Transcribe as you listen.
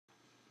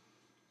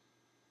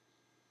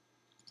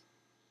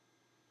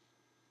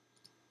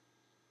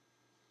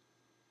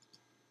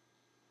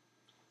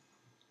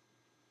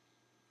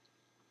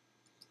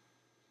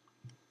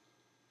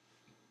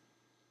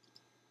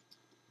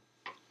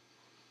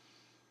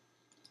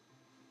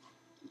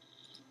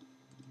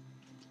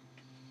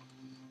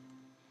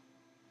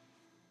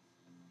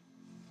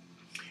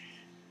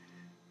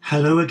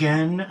Hello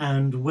again,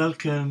 and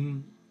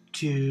welcome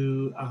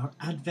to our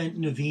Advent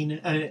Novena,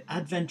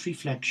 Advent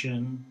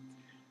reflection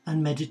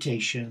and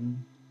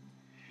meditation.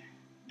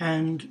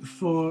 And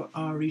for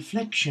our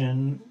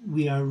reflection,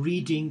 we are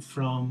reading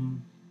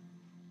from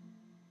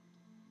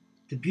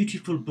the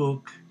beautiful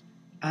book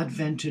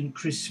Advent and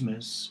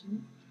Christmas,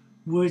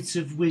 Words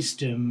of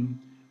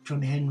Wisdom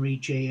from Henry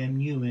J.M.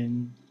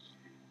 Newen.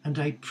 And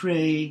I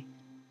pray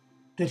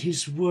that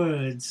his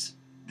words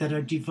that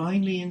are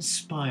divinely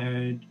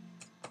inspired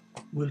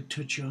will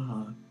touch your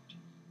heart.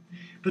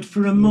 But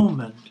for a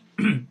moment,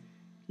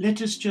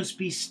 let us just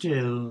be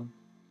still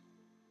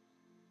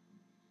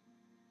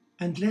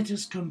and let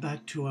us come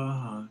back to our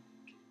heart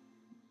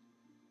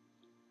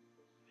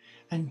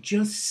and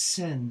just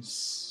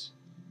sense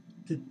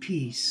the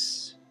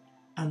peace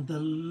and the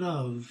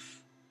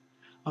love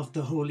of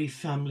the Holy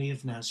Family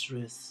of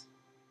Nazareth,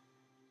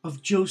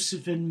 of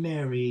Joseph and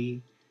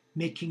Mary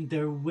making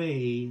their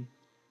way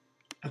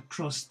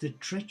across the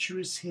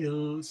treacherous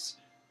hills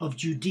of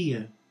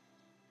Judea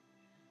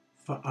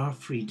for our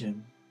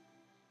freedom.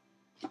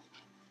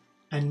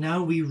 And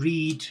now we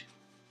read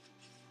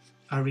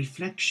our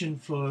reflection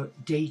for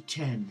day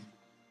 10.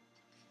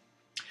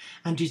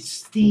 And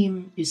its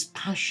theme is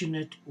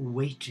passionate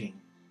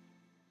waiting.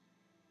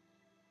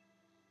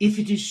 If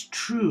it is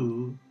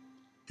true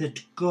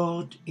that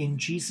God in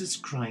Jesus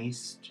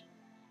Christ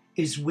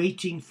is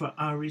waiting for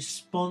our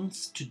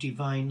response to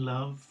divine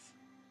love,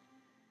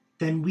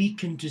 then we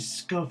can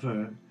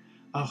discover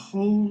a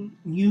whole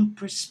new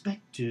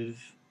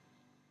perspective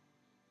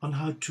on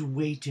how to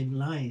wait in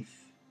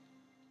life.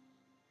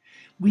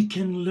 We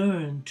can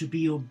learn to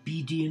be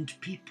obedient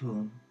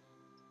people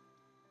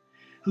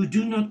who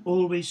do not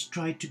always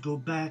try to go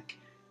back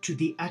to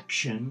the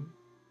action,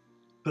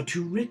 but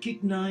who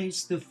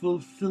recognize the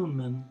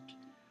fulfillment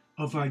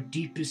of our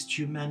deepest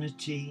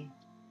humanity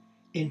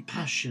in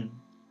passion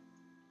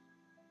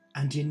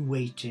and in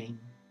waiting.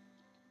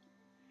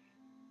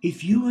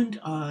 If you and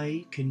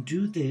I can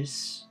do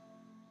this,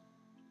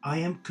 I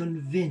am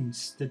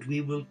convinced that we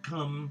will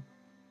come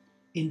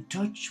in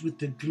touch with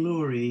the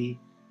glory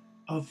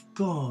of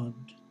God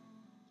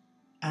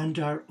and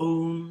our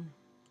own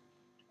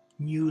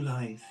new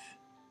life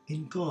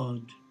in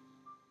God.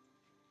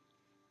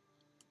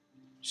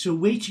 So,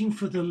 waiting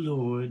for the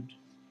Lord,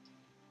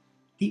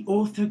 the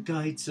author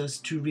guides us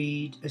to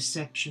read a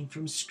section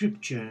from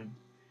Scripture,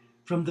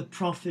 from the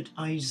prophet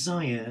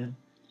Isaiah,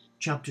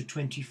 chapter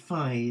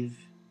 25,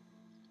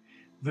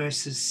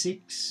 verses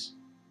 6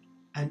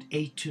 and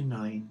 8 to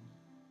 9.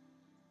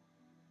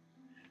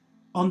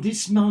 On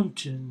this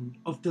mountain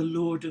of the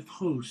Lord of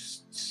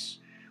hosts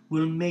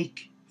will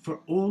make for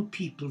all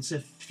peoples a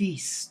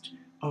feast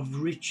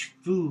of rich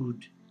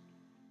food,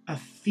 a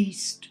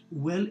feast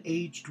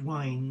well-aged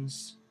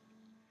wines,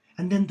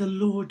 and then the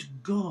Lord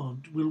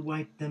God will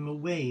wipe them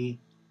away.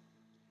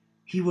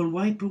 He will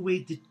wipe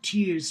away the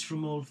tears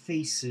from all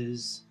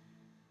faces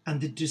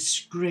and the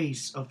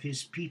disgrace of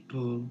his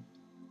people.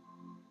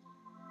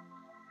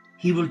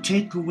 He will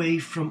take away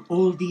from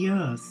all the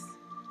earth,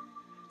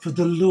 for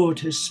the Lord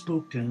has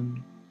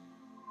spoken.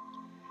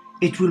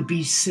 It will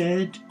be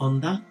said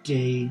on that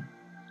day,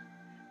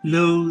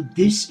 Lo,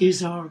 this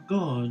is our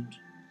God.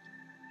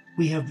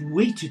 We have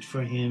waited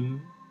for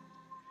him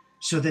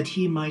so that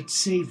he might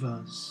save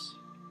us.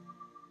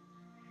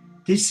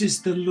 This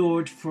is the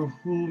Lord for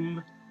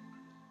whom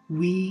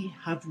we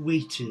have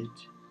waited.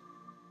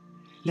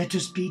 Let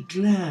us be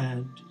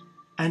glad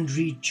and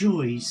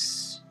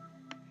rejoice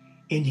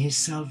in his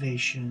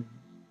salvation.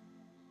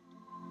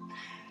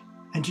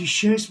 And he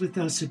shares with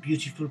us a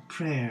beautiful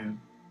prayer.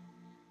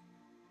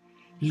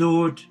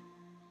 Lord,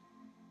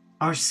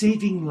 our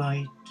saving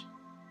light,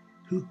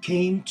 who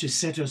came to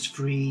set us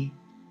free,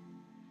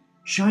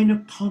 shine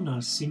upon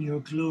us in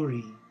your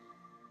glory.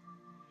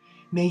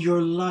 May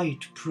your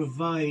light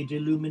provide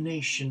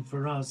illumination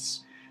for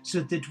us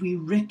so that we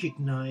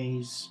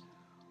recognize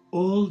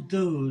all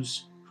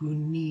those who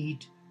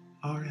need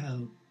our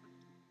help.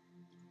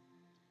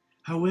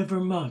 However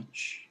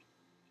much,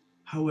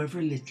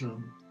 however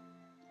little,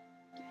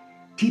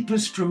 keep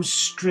us from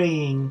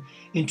straying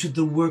into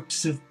the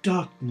works of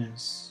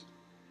darkness.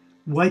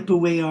 Wipe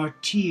away our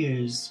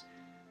tears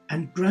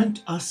and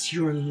grant us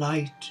your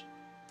light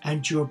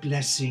and your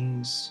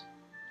blessings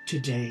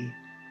today.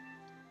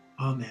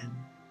 Amen.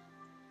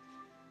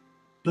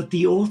 But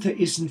the author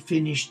isn't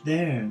finished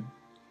there.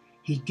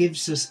 He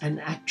gives us an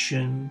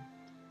action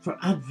for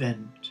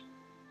Advent.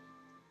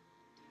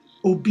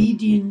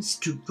 Obedience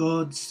to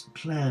God's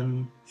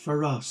plan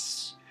for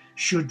us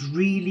should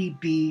really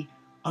be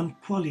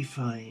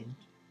unqualified.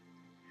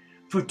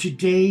 For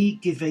today,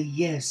 give a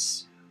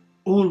yes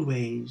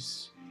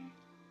always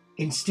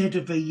instead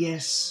of a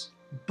yes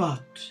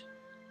but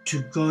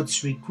to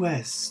God's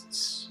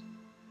requests.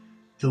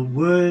 The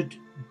word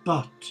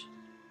but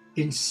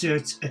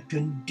inserts a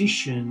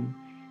condition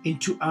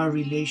into our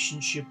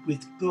relationship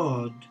with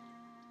God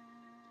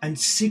and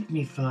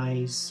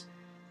signifies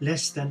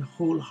less than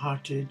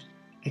wholehearted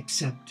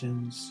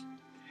acceptance.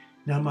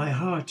 Now my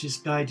heart is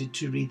guided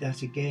to read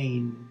that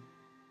again.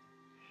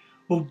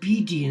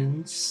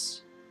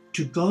 obedience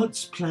to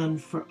God's plan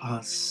for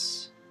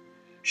us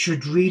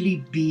should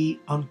really be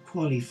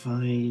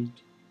unqualified.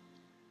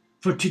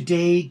 For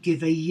today,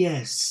 give a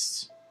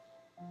yes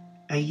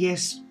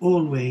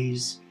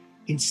always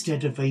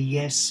instead of a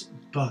yes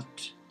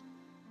but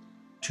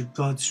to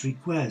God's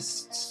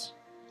requests.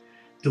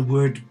 The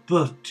word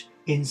but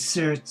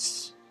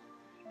inserts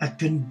a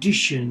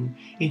condition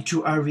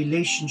into our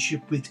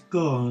relationship with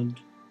God,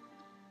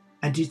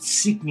 and it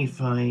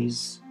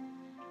signifies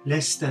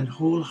less than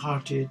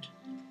wholehearted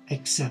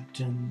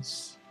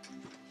acceptance.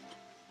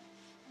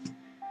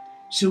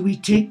 So we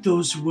take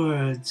those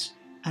words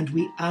and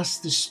we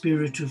ask the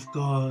Spirit of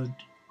God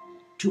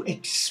to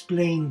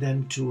explain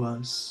them to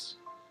us.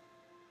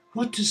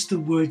 What does the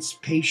words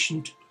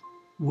patient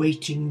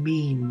waiting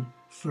mean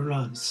for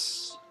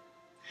us?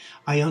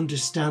 I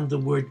understand the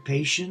word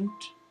patient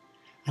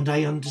and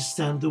I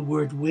understand the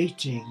word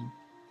waiting,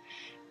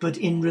 but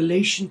in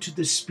relation to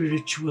the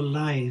spiritual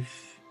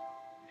life,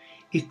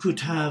 it could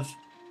have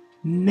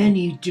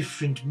many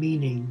different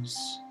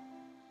meanings.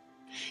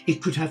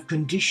 It could have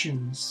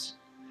conditions,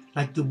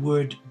 like the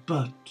word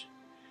but.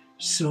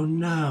 So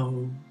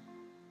now,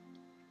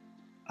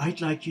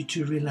 I'd like you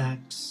to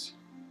relax,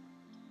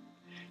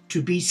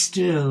 to be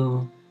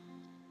still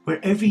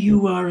wherever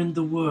you are in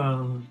the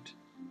world,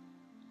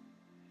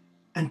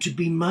 and to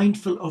be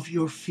mindful of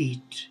your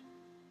feet,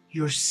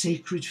 your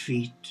sacred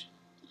feet.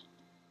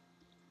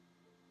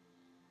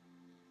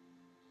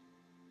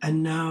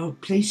 And now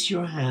place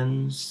your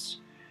hands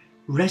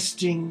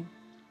resting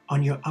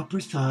on your upper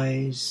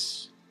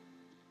thighs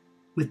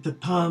with the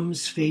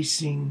palms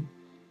facing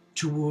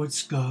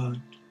towards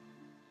God.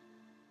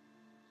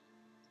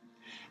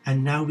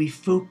 And now we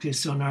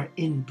focus on our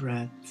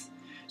in-breath.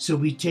 So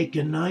we take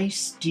a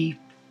nice, deep,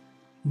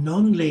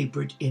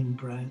 non-labored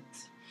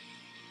in-breath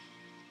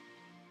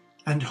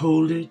and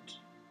hold it,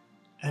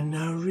 and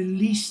now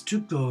release to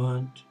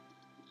God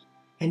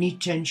any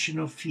tension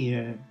or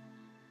fear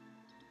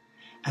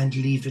and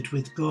leave it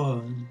with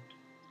God.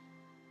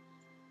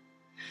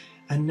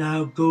 And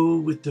now go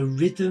with the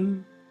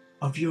rhythm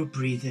of your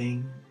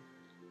breathing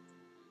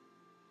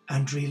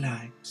and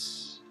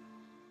relax.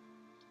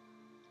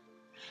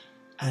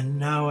 And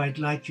now I'd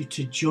like you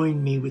to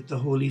join me with the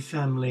Holy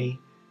Family,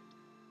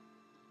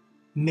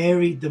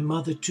 Mary, the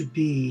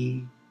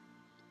mother-to-be,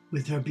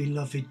 with her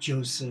beloved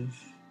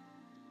Joseph.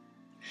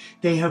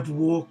 They have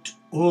walked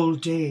all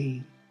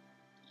day.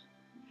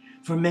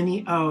 For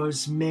many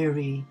hours,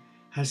 Mary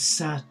has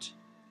sat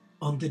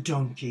on the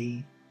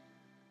donkey.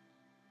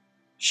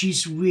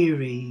 She's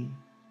weary.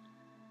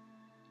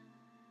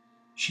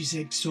 She's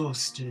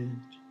exhausted.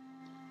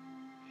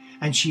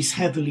 And she's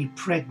heavily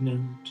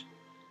pregnant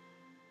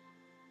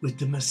with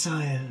the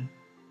Messiah.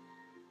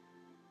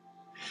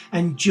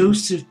 And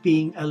Joseph,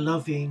 being a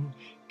loving,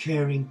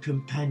 caring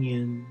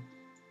companion,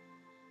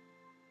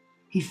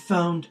 he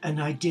found an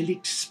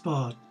idyllic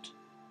spot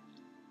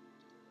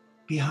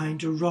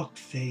behind a rock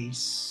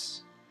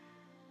face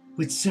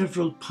with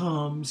several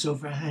palms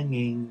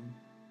overhanging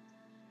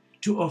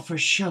to offer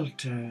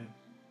shelter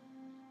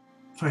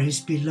for his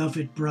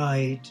beloved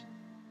bride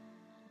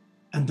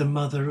and the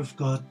Mother of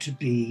God to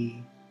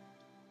be.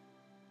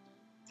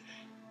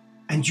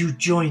 And you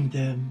join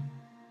them.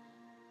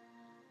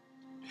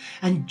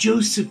 And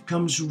Joseph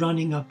comes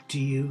running up to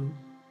you.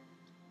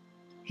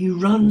 He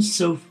runs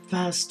so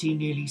fast he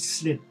nearly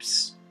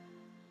slips,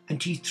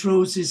 and he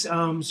throws his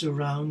arms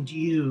around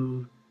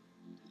you,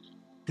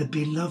 the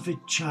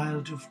beloved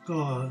child of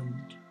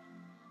God.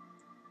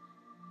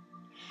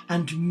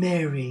 And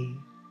Mary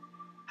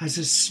has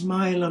a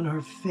smile on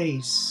her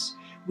face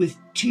with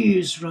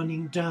tears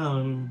running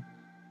down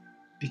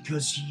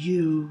because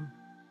you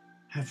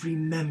have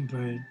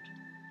remembered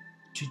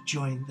to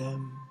join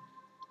them.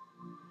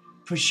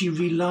 For she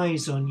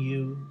relies on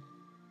you,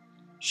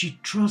 she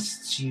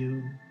trusts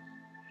you,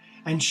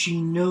 and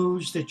she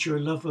knows that your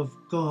love of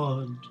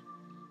God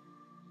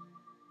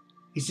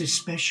is a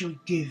special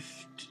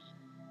gift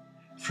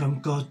from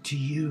God to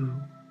you.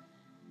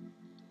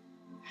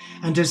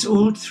 And as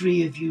all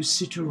three of you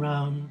sit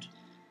around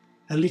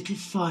a little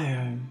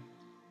fire,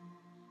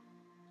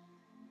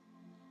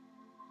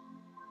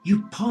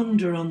 you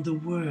ponder on the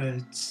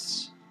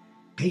words,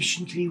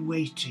 patiently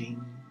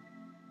waiting.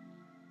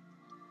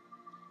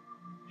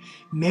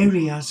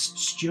 Mary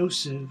asks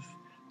Joseph,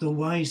 the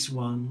wise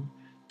one,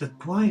 the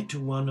quieter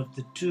one of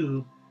the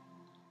two,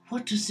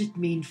 what does it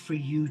mean for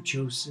you,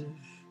 Joseph?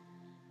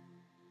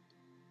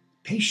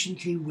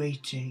 Patiently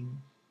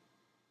waiting.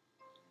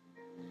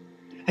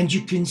 And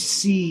you can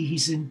see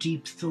he's in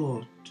deep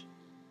thought.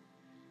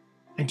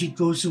 And he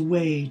goes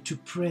away to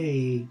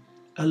pray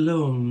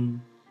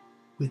alone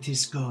with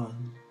his God.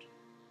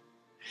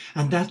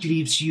 And that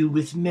leaves you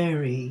with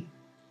Mary.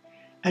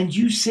 And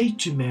you say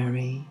to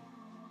Mary,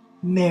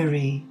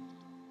 Mary,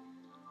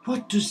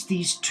 what does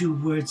these two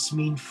words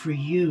mean for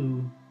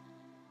you,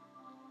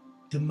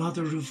 the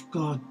Mother of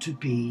God to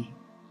be?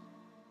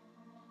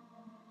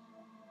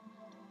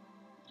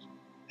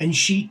 And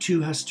she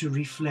too has to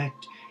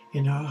reflect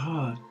in her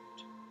heart.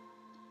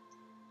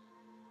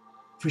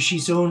 for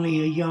she's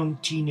only a young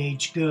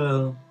teenage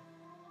girl,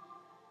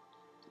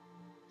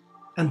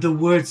 and the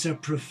words are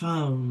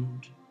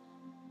profound.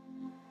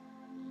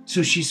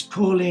 So she's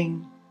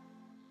calling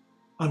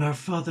on our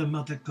Father,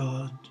 Mother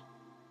God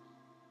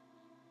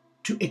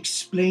to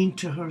explain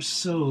to her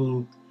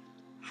soul,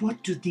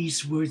 what do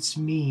these words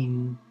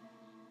mean,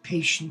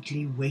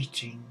 patiently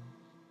waiting?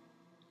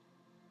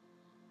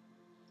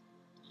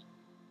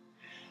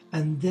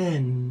 And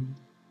then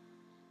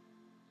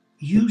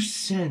you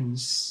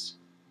sense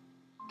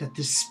that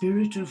the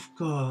Spirit of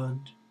God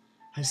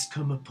has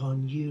come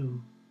upon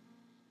you.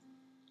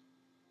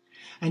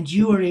 And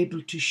you are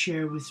able to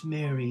share with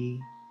Mary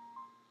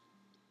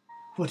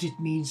what it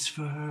means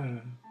for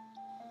her.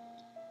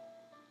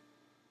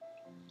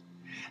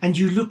 And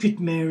you look at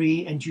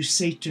Mary and you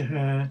say to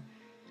her,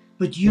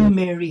 but you,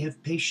 Mary,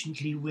 have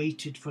patiently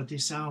waited for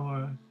this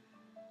hour,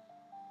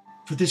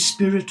 for the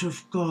Spirit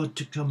of God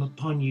to come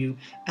upon you,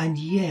 and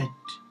yet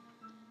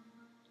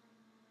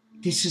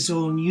this is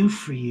all new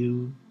for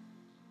you,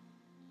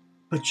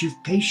 but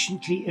you've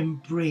patiently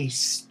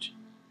embraced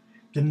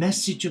the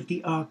message of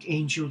the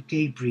Archangel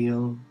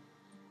Gabriel,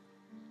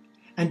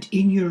 and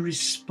in your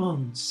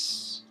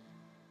response,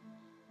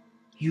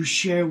 you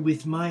share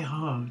with my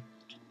heart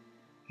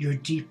your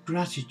deep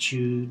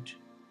gratitude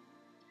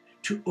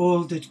to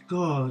all that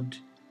God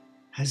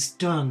has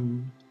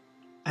done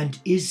and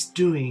is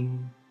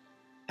doing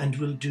and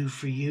will do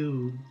for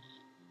you.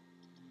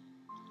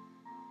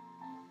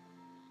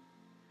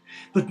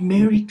 But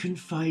Mary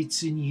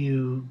confides in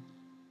you,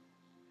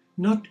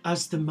 not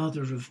as the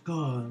Mother of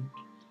God,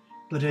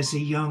 but as a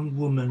young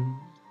woman.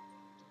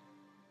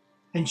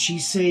 And she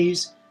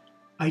says,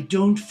 I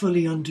don't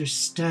fully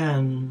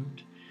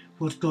understand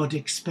what God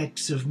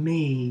expects of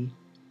me,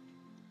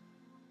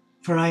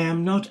 for I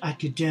am not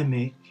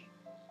academic.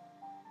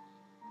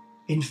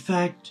 In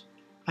fact,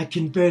 I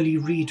can barely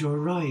read or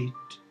write.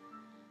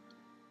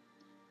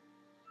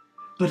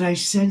 But I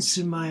sense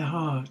in my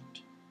heart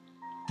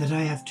that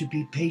I have to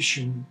be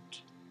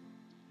patient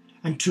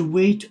and to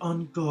wait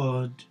on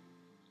God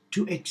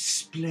to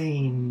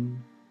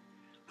explain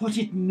what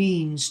it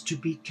means to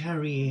be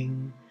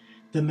carrying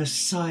the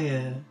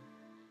Messiah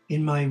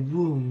in my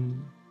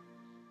womb,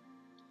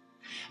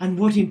 and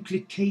what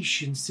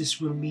implications this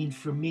will mean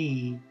for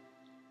me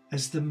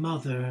as the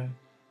Mother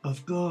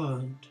of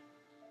God.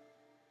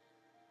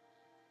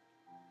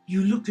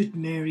 You look at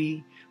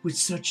Mary with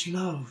such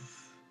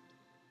love,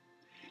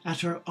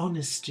 at her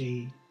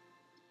honesty,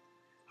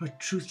 her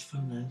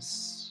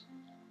truthfulness,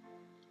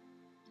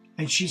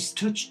 and she's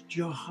touched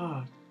your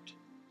heart,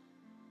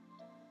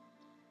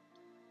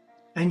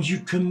 and you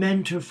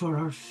commend her for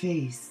her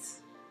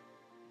faith,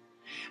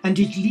 and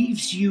it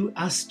leaves you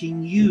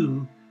asking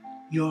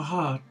your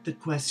heart, the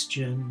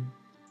question,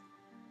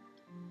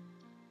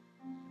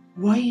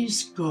 why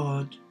is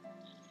God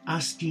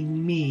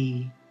asking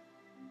me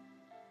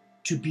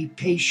to be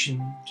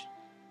patient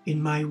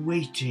in my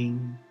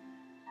waiting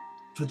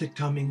for the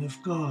coming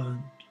of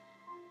God?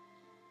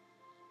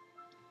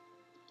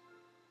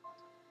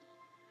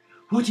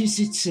 What is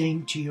it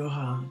saying to your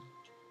heart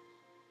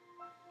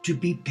to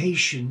be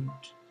patient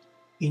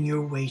in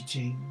your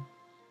waiting?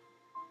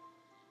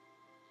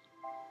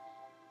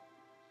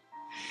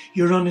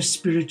 You're on a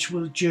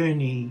spiritual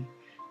journey,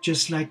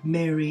 just like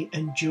Mary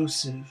and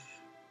Joseph.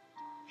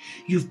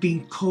 You've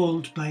been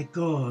called by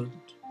God.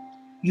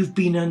 You've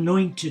been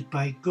anointed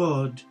by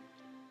God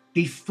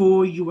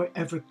before you were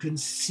ever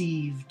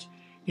conceived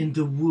in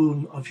the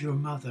womb of your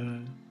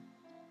mother.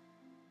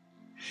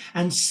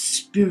 And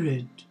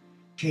Spirit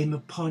came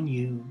upon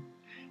you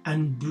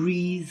and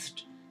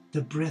breathed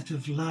the breath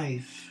of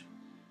life,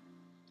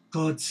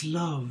 God's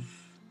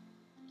love,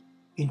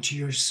 into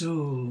your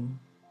soul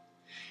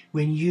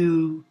when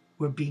you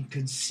were being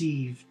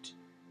conceived.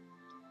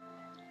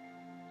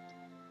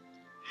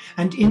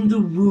 And in the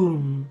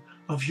womb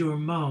of your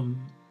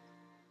mom,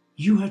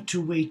 you had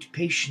to wait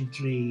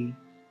patiently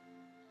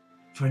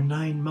for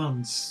 9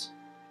 months,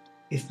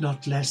 if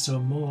not less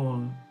or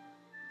more.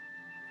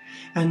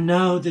 And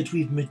now that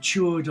we've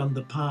matured on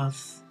the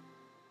path,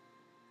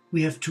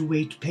 we have to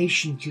wait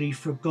patiently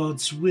for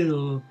God's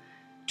will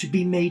to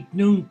be made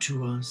known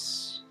to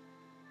us.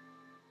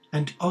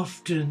 And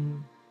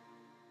often,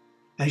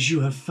 as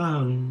you have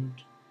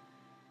found,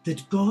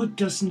 that God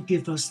doesn't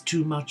give us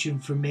too much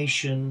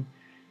information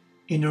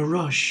in a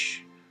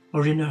rush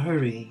or in a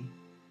hurry.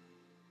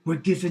 We're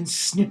given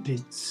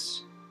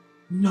snippets,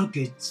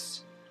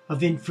 nuggets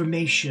of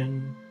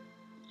information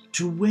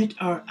to whet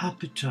our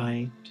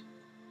appetite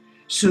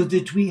so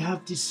that we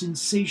have this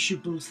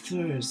insatiable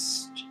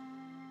thirst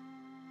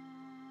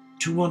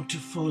to want to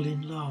fall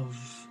in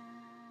love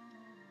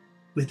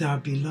with our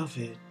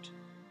beloved.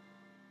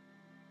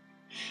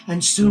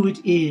 And so it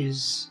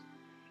is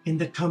in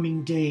the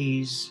coming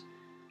days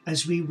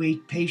as we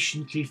wait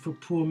patiently for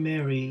poor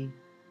Mary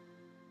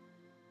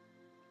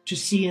to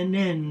see an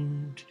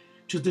end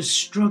to the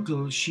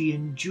struggle she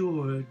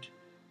endured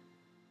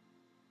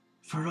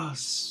for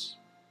us,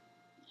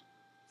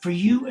 for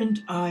you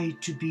and I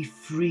to be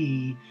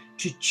free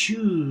to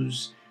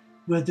choose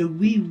whether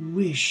we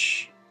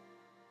wish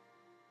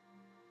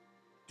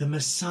the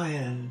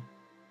Messiah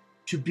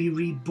to be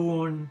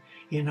reborn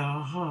in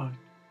our heart.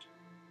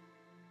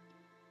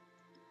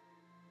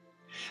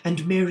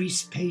 And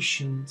Mary's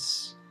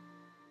patience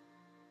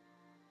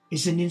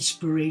is an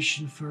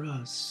inspiration for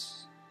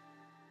us.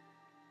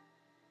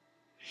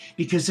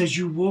 Because as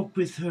you walk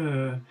with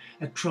her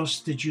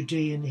across the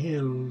Judean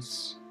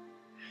hills,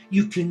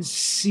 you can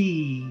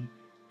see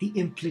the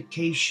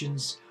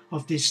implications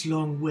of this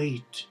long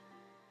wait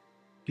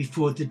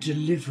before the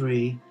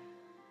delivery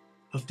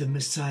of the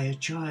Messiah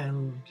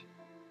child.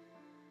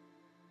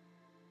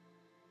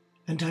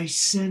 And I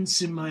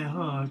sense in my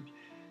heart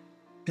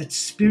that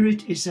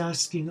Spirit is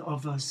asking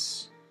of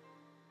us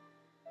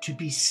to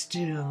be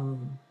still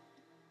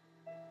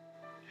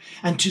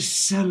and to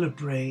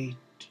celebrate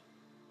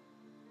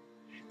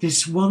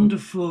this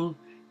wonderful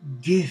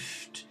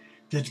gift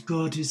that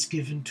God has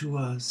given to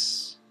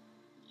us,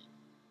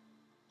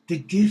 the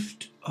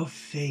gift of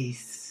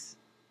faith,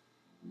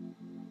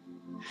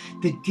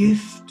 the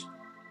gift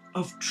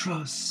of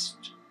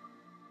trust,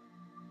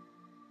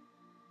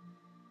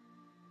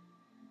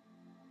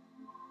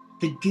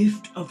 the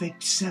gift of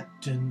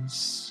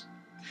acceptance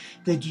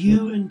that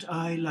you and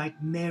I,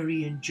 like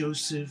Mary and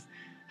Joseph,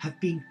 have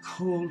been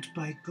called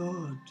by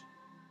God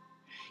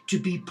to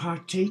be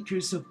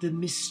partakers of the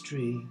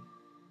mystery.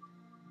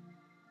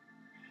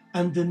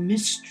 And the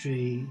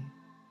mystery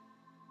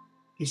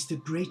is the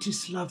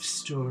greatest love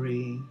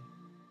story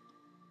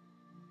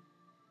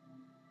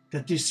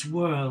that this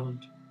world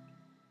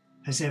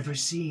has ever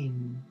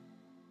seen.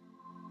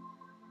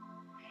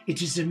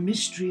 It is a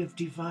mystery of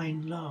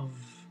divine love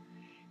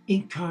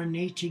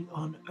incarnating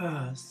on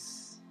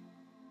earth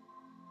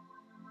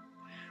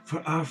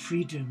for our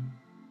freedom,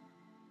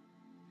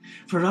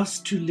 for us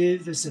to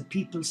live as a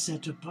people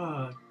set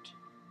apart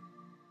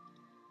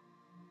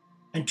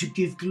and to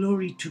give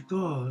glory to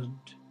God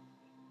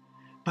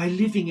by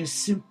living a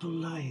simple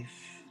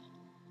life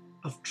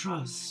of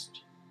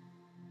trust.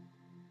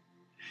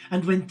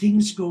 And when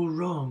things go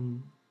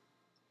wrong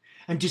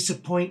and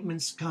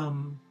disappointments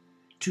come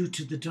 2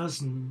 to the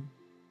dozen,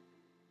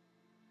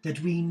 that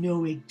we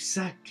know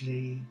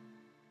exactly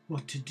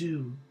what to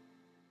do,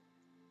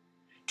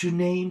 to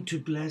name, to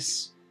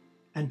bless,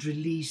 and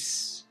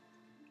release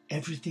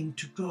everything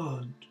to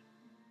God,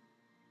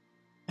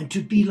 and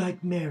to be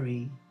like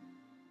Mary,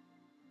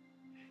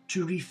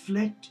 to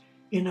reflect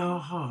in our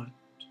heart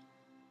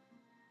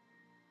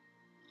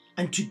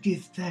and to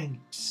give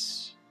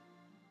thanks.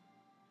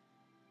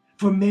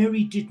 For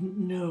Mary didn't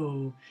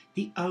know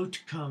the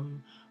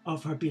outcome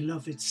of her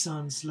beloved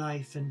Son's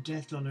life and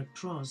death on a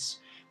cross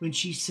when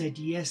she said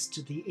yes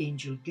to the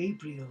angel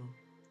Gabriel.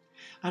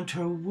 And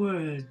her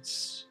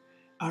words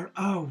are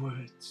our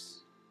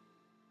words.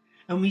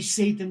 And we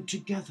say them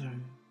together.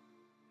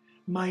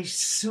 My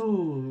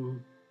soul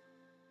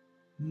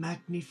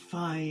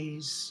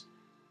magnifies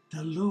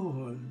the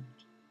Lord,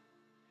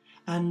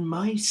 and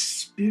my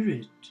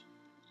spirit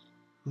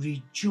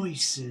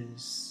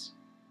rejoices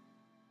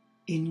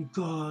in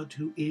God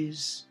who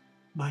is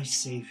my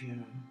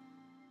Saviour.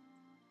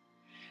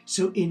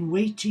 So in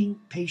waiting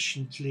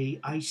patiently,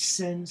 I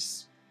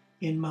sense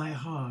in my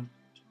heart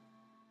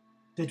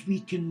that we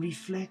can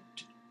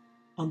reflect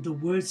on the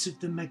words of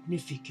the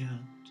Magnificat,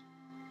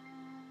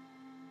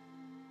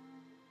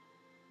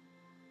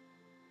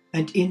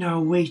 and in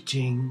our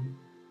waiting,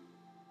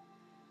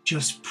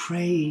 just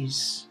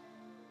praise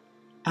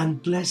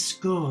and bless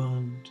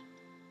God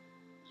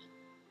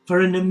for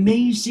an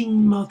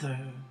amazing mother,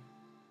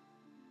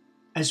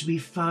 as we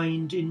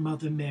find in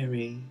Mother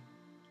Mary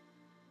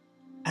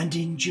and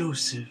in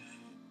Joseph,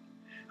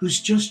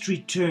 who's just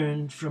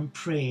returned from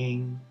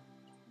praying,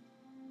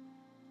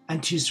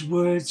 and his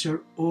words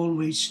are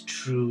always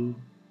true.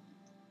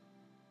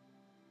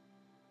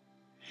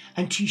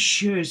 And he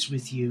shares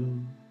with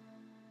you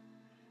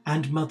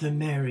and Mother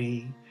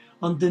Mary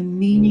on the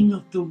meaning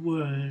of the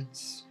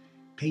words,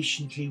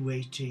 patiently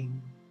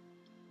waiting.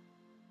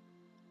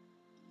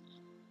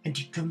 And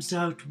he comes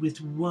out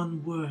with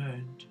one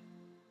word: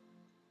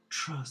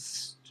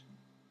 trust,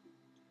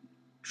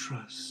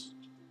 trust.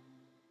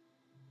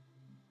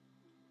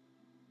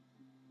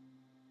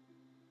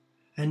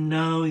 And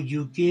now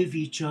you give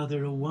each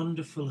other a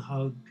wonderful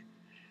hug,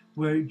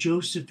 where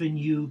Joseph and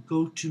you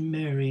go to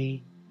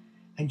Mary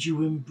and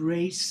you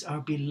embrace our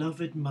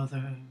beloved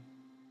mother.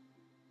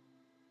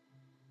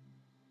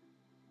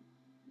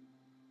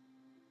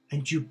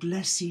 And you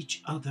bless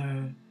each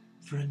other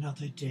for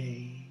another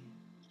day.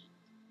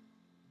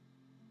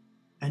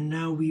 And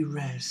now we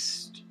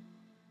rest.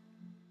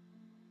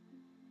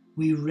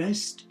 We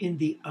rest in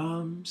the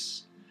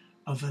arms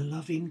of a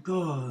loving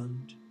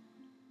God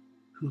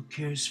who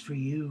cares for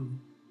you.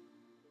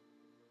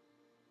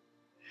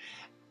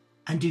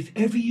 And if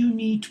ever you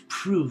need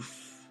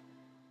proof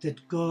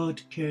that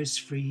God cares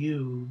for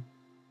you,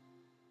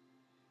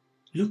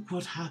 look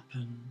what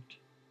happened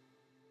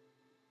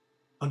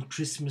on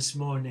Christmas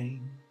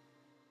morning.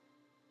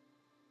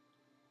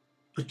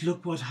 But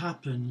look what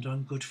happened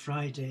on Good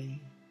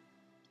Friday.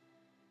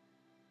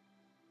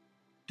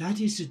 That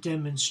is a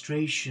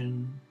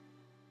demonstration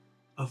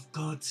of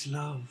God's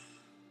love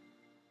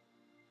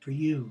for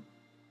you.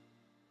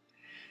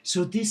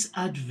 So this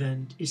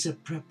Advent is a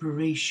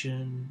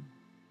preparation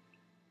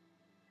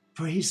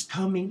for his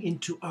coming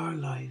into our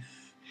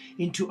life,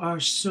 into our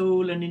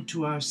soul and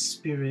into our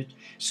spirit,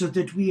 so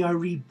that we are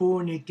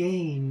reborn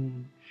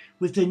again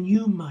with a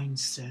new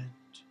mindset,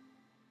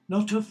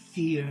 not of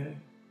fear,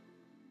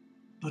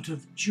 but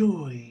of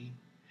joy,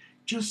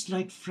 just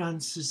like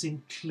Francis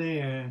and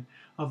Clare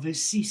of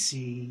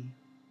Assisi.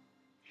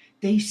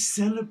 They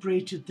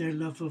celebrated their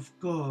love of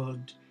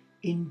God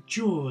in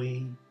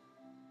joy,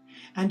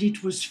 and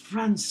it was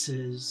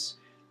Francis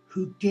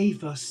who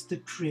gave us the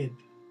crib.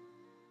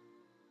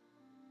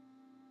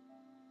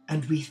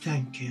 And we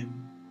thank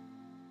him.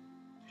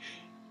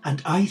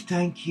 And I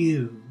thank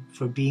you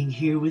for being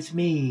here with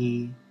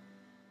me.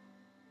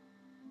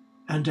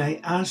 And I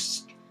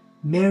ask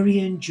Mary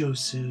and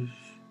Joseph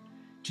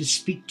to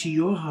speak to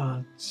your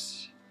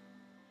hearts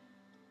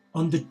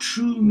on the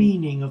true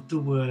meaning of the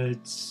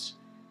words,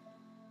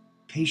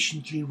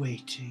 patiently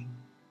waiting,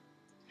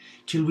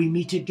 till we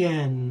meet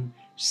again,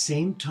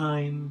 same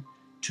time,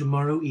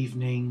 tomorrow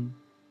evening.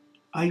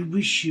 I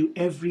wish you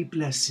every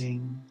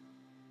blessing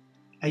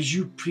as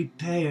you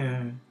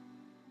prepare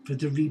for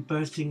the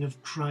rebirthing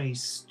of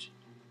Christ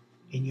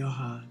in your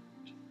heart.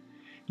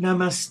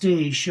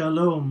 Namaste,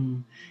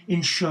 Shalom,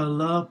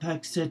 Inshallah,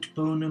 Pax et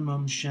Bonum,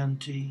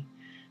 OmShanti,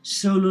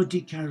 Solo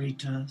di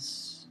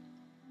Caritas,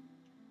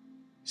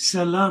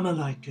 Salam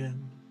Alaikum,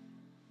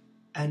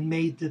 and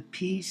may the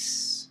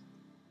peace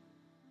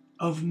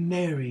of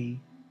Mary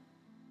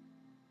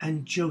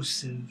and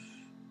Joseph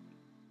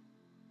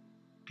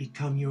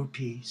become your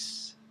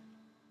peace.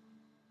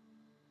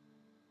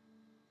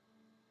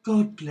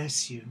 God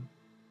bless you,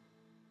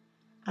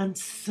 and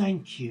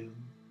thank you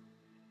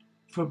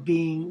for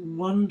being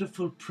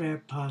wonderful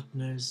prayer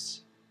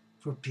partners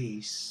for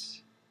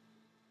peace.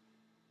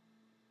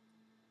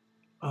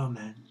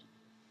 Amen.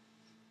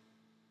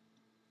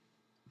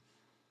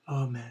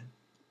 Amen.